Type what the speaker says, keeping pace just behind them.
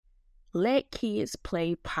Let Kids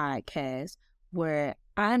Play podcast, where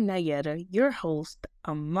I'm Nayetta, your host,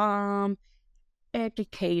 a mom,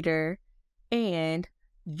 educator, and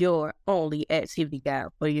your only activity guide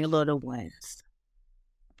for your little ones.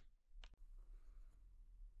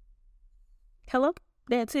 Hello,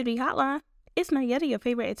 the Activity Hotline. It's Nayetta, your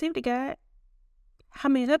favorite activity guide. How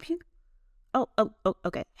may I help you? Oh,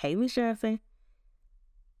 okay. Hey, Miss Johnson.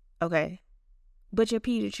 Okay. But your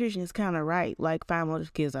pediatrician is kind of right. Like, fine motor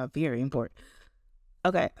skills are very important.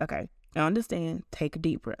 Okay. I understand. Take a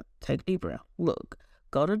deep breath. Look,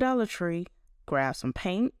 go to Dollar Tree, grab some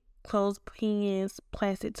paint, clothespins,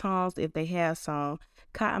 plastic tongs if they have some,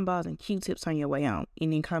 cotton balls and Q-tips on your way home,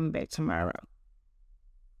 and then come back tomorrow.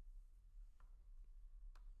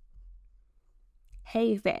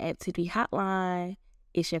 Hey, it's the Activity Hotline.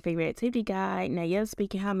 It's your favorite activity guide. Now, yes,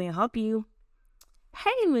 speaking, how may I help you?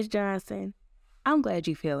 Hey, Miss Johnson. I'm glad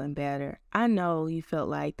you're feeling better. I know you felt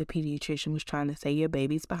like the pediatrician was trying to say your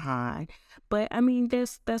baby's behind, but I mean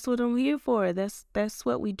that's what I'm here for. That's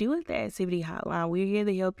what we do at the Activity Hotline. We're here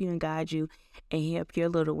to help you and guide you and help your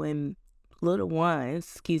little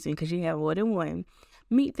ones, because you have more than one,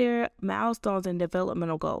 meet their milestones and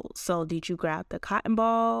developmental goals. So did you grab the cotton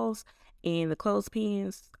balls and the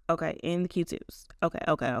clothespins? Okay, and the Q-tips.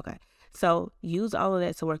 Okay. So use all of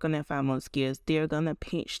that to work on their fine motor skills. They're going to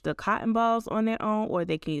pinch the cotton balls on their own, or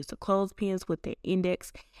they can use the clothespins with their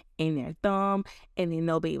index and their thumb, and then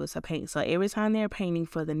they'll be able to paint. So every time they're painting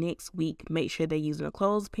for the next week, make sure they're using a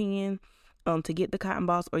clothespin to get the cotton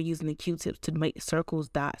balls, or using the Q-tips to make circles,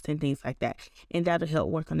 dots, and things like that. And that'll help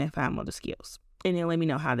work on their fine motor skills. And then let me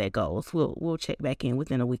know how that goes. We'll check back in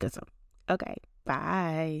within a week or so. Okay,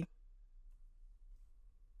 bye.